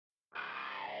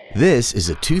This is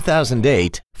a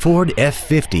 2008 Ford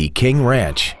F-150 King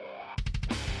Ranch.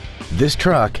 This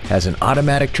truck has an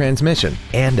automatic transmission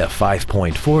and a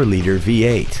 5.4-liter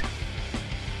V8.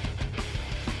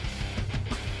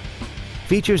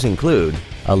 Features include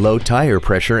a low tire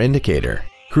pressure indicator,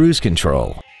 cruise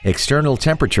control, external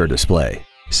temperature display,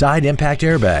 side impact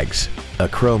airbags, a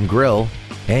chrome grille,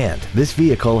 and this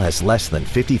vehicle has less than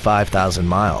 55,000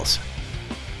 miles.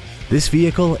 This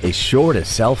vehicle is sure to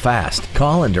sell fast.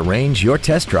 Call and arrange your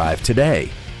test drive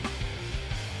today.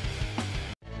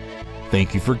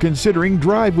 Thank you for considering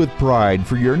Drive with Pride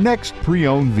for your next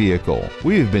pre-owned vehicle.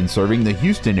 We have been serving the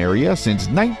Houston area since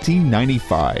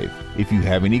 1995. If you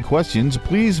have any questions,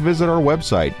 please visit our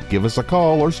website, give us a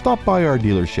call, or stop by our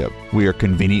dealership. We are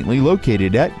conveniently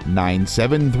located at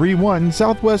 9731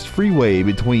 Southwest Freeway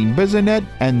between Bisonet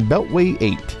and Beltway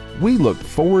 8. We look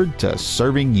forward to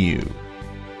serving you.